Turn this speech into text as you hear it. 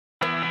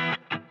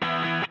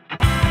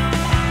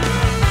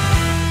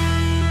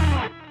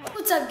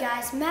What's up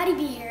guys, Matty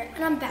B here,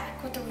 and I'm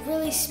back with a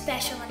really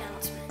special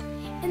announcement.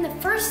 In the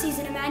first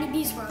season of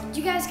MattyB's World,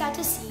 you guys got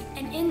to see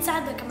an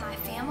inside look at my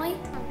family.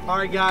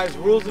 Alright guys,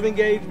 rules of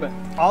engagement.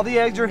 All the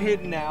eggs are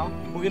hidden now.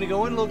 We're gonna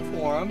go and look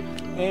for them,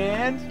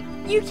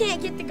 and... You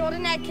can't get the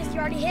golden egg because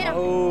you already hit them.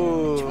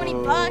 Oh. 20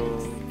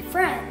 bucks.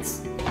 Friends.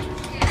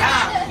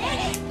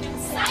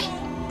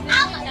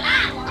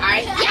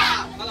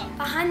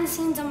 Behind the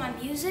scenes on my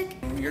music.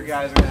 You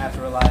guys are gonna have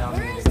to rely on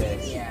me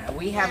today. Yeah,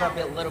 we have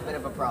a little bit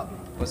of a problem.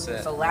 What's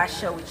that? So last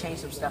show we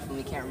changed some stuff and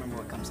we can't remember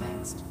what comes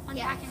next.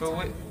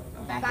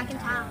 Back in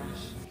town.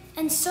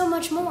 And so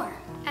much more.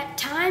 At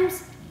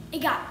times,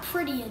 it got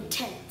pretty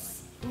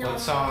intense. What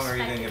song are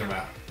you thinking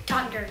about?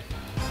 Talk Dirty.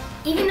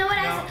 Even though it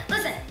has,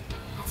 listen.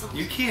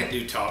 You can't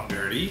do Talk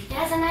Dirty. It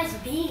has a nice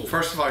beat.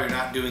 First of all, you're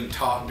not doing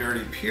Talk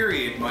Dirty,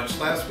 period, much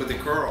less with a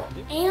girl.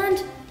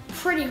 And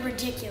pretty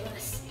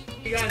ridiculous.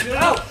 You guys do it.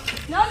 Oh!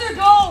 Another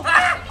goal!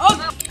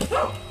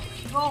 Oh!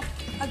 Goal.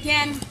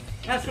 Again.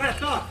 That's what I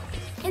thought.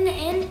 In the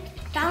end,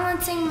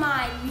 balancing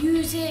my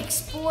music,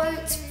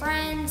 sports,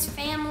 friends,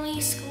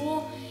 family,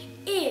 school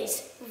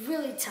is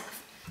really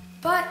tough,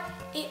 but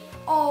it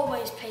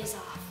always pays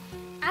off.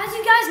 As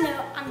you guys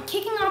know, I'm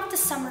kicking off the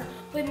summer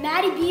with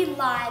MattyB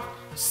Live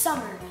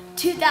Summer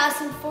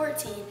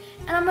 2014,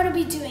 and I'm gonna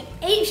be doing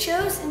 8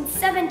 shows in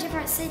 7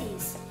 different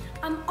cities.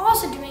 I'm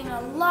also doing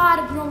a lot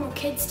of normal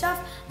kid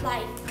stuff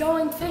like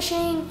going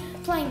fishing,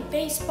 playing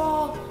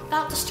baseball,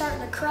 about to start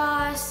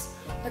lacrosse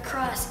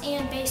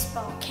and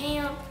baseball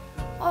camp,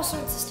 all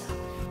sorts of stuff.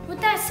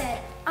 With that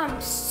said, I'm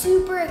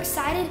super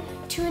excited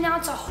to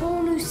announce a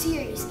whole new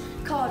series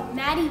called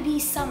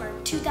MattyB's Summer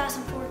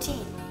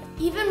 2014.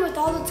 Even with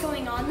all that's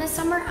going on this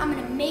summer, I'm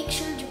gonna make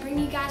sure to bring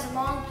you guys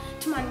along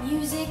to my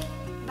music,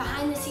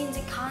 behind the scenes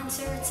at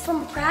concerts,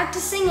 from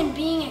practicing and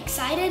being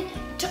excited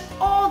to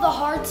all the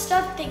hard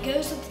stuff that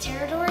goes with the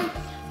territory.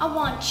 I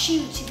want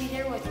you to be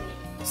there with me.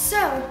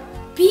 So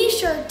be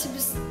sure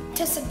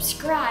to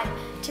subscribe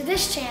to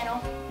this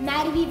channel,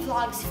 MattyB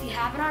Vlogs, if you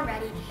haven't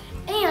already.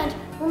 And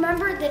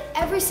remember that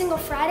every single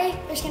Friday,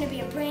 there's gonna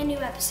be a brand new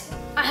episode.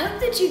 I hope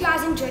that you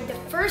guys enjoyed the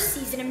first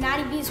season of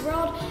MattyB's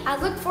World. I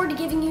look forward to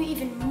giving you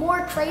even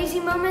more crazy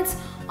moments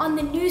on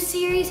the new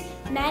series,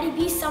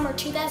 MattyB's Summer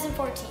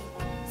 2014.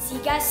 See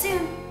you guys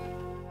soon.